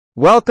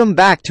Welcome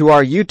back to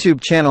our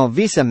YouTube channel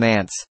Visa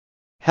Mance.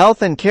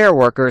 Health and care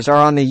workers are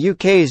on the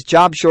UK's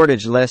job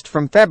shortage list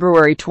from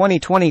February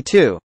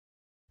 2022.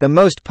 The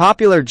most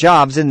popular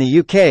jobs in the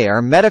UK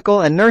are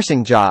medical and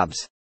nursing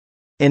jobs.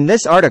 In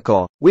this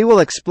article, we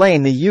will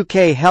explain the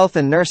UK health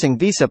and nursing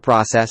visa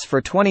process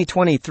for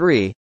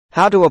 2023,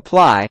 how to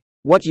apply,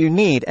 what you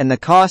need and the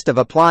cost of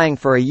applying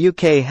for a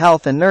UK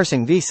health and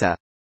nursing visa.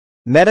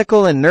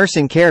 Medical and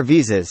nursing care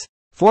visas,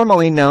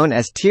 formerly known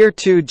as Tier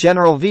 2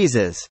 general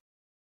visas.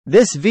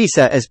 This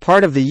visa is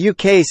part of the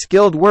UK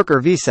skilled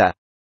worker visa.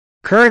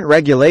 Current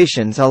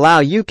regulations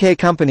allow UK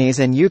companies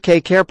and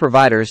UK care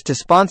providers to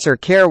sponsor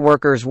care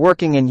workers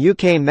working in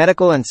UK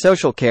medical and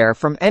social care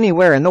from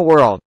anywhere in the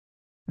world.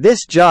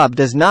 This job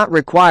does not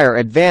require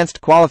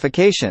advanced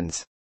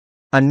qualifications.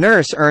 A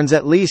nurse earns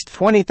at least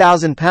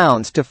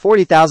 £20,000 to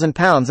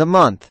 £40,000 a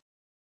month.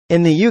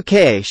 In the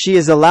UK, she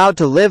is allowed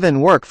to live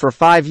and work for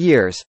 5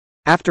 years,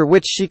 after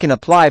which she can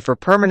apply for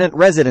permanent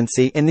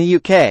residency in the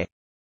UK.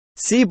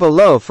 See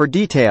below for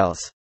details.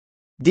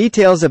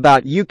 Details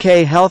about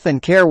UK Health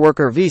and Care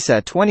Worker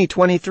Visa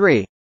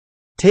 2023.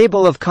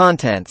 Table of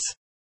Contents.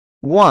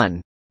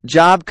 1.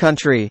 Job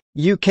Country,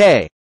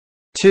 UK.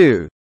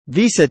 2.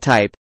 Visa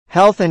Type,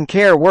 Health and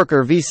Care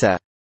Worker Visa.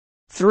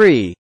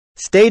 3.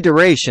 Stay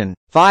Duration,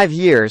 5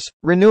 years,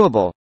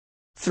 renewable.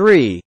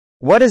 3.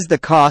 What is the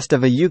cost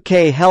of a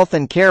UK Health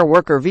and Care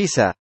Worker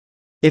Visa?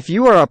 If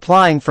you are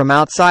applying from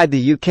outside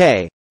the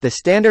UK, the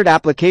standard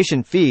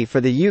application fee for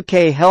the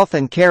UK Health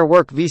and Care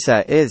Work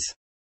Visa is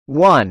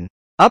 1.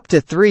 Up to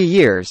 3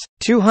 years,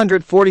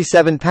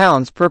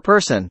 £247 per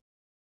person.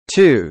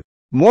 2.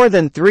 More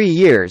than 3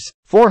 years,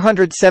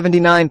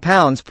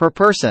 £479 per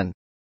person.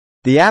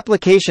 The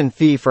application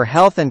fee for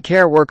Health and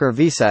Care Worker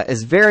Visa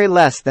is very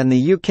less than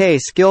the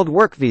UK Skilled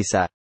Work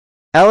Visa.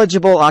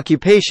 Eligible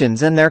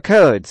occupations and their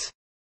codes.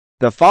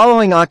 The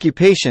following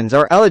occupations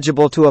are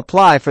eligible to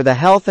apply for the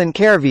Health and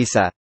Care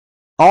Visa.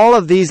 All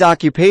of these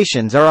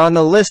occupations are on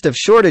the list of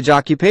shortage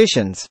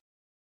occupations.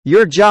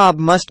 Your job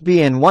must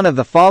be in one of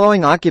the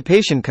following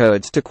occupation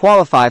codes to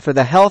qualify for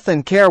the Health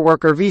and Care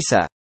Worker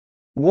Visa.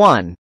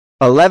 1.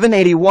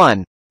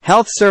 1181,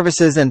 Health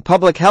Services and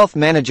Public Health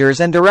Managers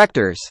and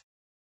Directors.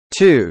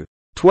 2.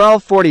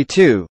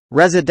 1242,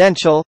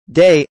 Residential,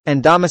 Day,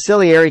 and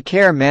Domiciliary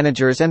Care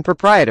Managers and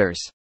Proprietors.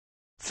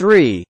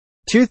 3.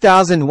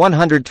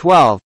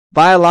 2112,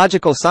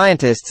 Biological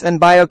Scientists and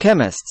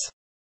Biochemists.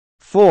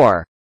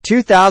 4.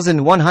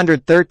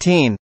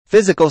 2113,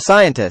 Physical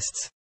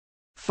Scientists.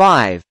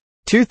 5.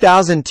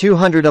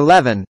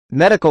 2211,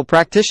 Medical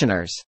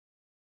Practitioners.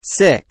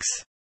 6.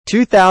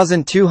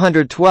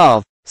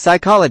 2212,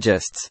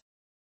 Psychologists.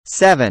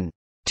 7.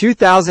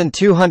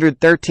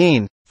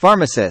 2213,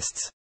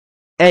 Pharmacists.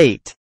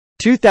 8.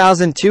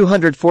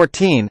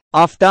 2214,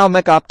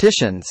 Ophthalmic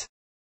Opticians.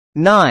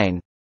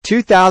 9.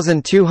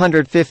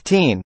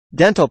 2215,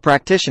 Dental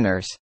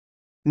Practitioners.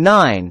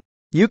 9.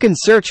 You can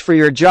search for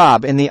your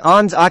job in the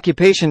ONS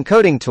Occupation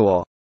Coding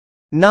tool.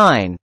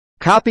 9.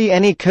 Copy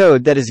any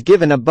code that is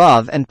given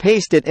above and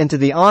paste it into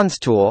the ONS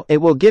tool. It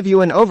will give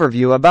you an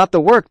overview about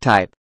the work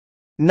type.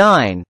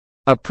 9.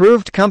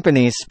 Approved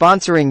companies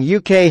sponsoring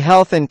UK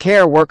Health and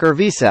Care Worker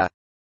Visa.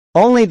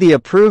 Only the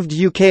approved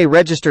UK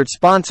registered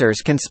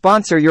sponsors can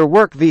sponsor your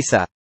work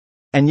visa.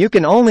 And you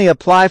can only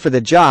apply for the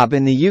job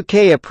in the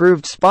UK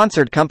approved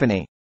sponsored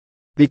company.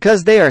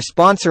 Because they are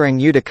sponsoring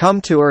you to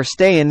come to or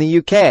stay in the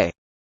UK.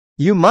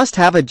 You must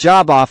have a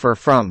job offer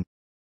from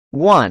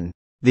 1.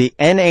 The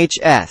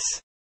NHS.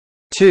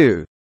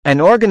 2. An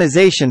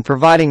organization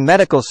providing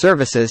medical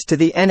services to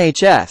the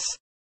NHS.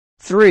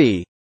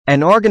 3.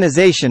 An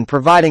organization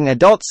providing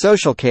adult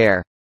social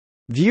care.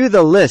 View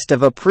the list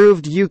of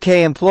approved UK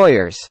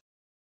employers.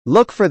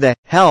 Look for the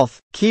health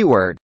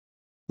keyword.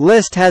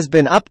 List has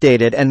been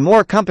updated and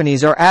more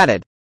companies are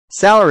added.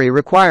 Salary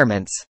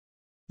requirements.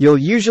 You'll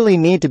usually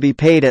need to be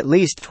paid at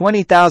least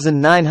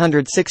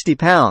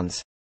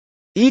 £20,960.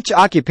 Each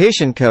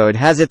occupation code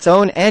has its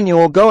own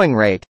annual going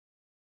rate.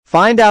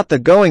 Find out the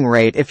going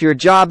rate if your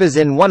job is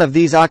in one of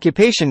these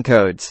occupation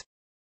codes.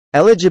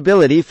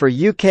 Eligibility for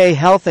UK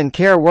Health and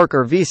Care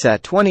Worker Visa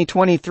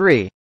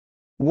 2023.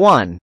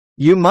 1.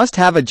 You must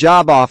have a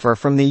job offer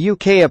from the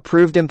UK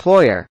approved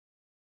employer.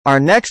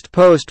 Our next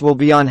post will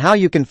be on how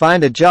you can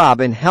find a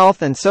job in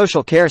health and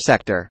social care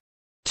sector.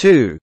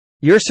 2.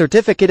 Your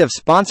certificate of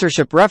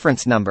sponsorship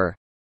reference number.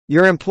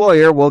 Your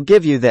employer will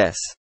give you this.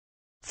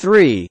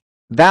 3.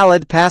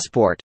 Valid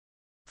passport.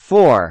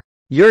 4.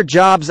 Your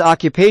job's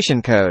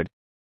occupation code.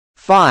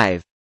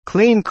 5.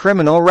 Clean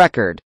criminal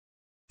record.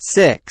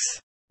 6.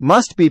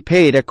 Must be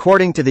paid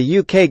according to the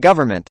UK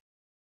government.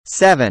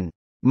 7.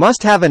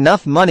 Must have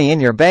enough money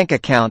in your bank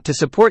account to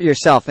support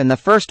yourself in the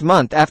first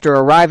month after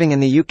arriving in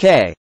the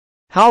UK.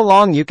 How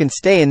long you can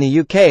stay in the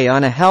UK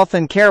on a health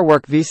and care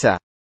work visa.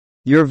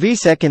 Your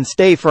visa can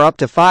stay for up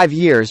to 5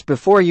 years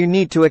before you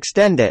need to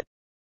extend it.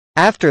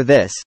 After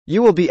this,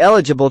 you will be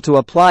eligible to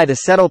apply to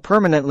settle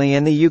permanently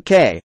in the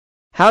UK.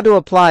 How to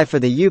apply for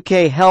the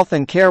UK Health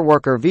and Care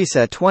Worker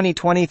Visa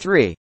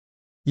 2023.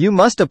 You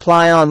must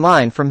apply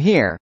online from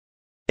here.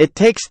 It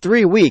takes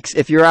 3 weeks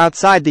if you're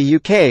outside the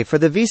UK for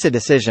the visa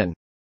decision.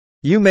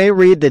 You may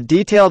read the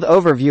detailed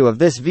overview of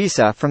this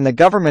visa from the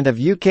Government of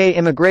UK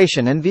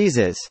Immigration and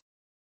Visas.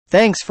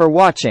 Thanks for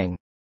watching.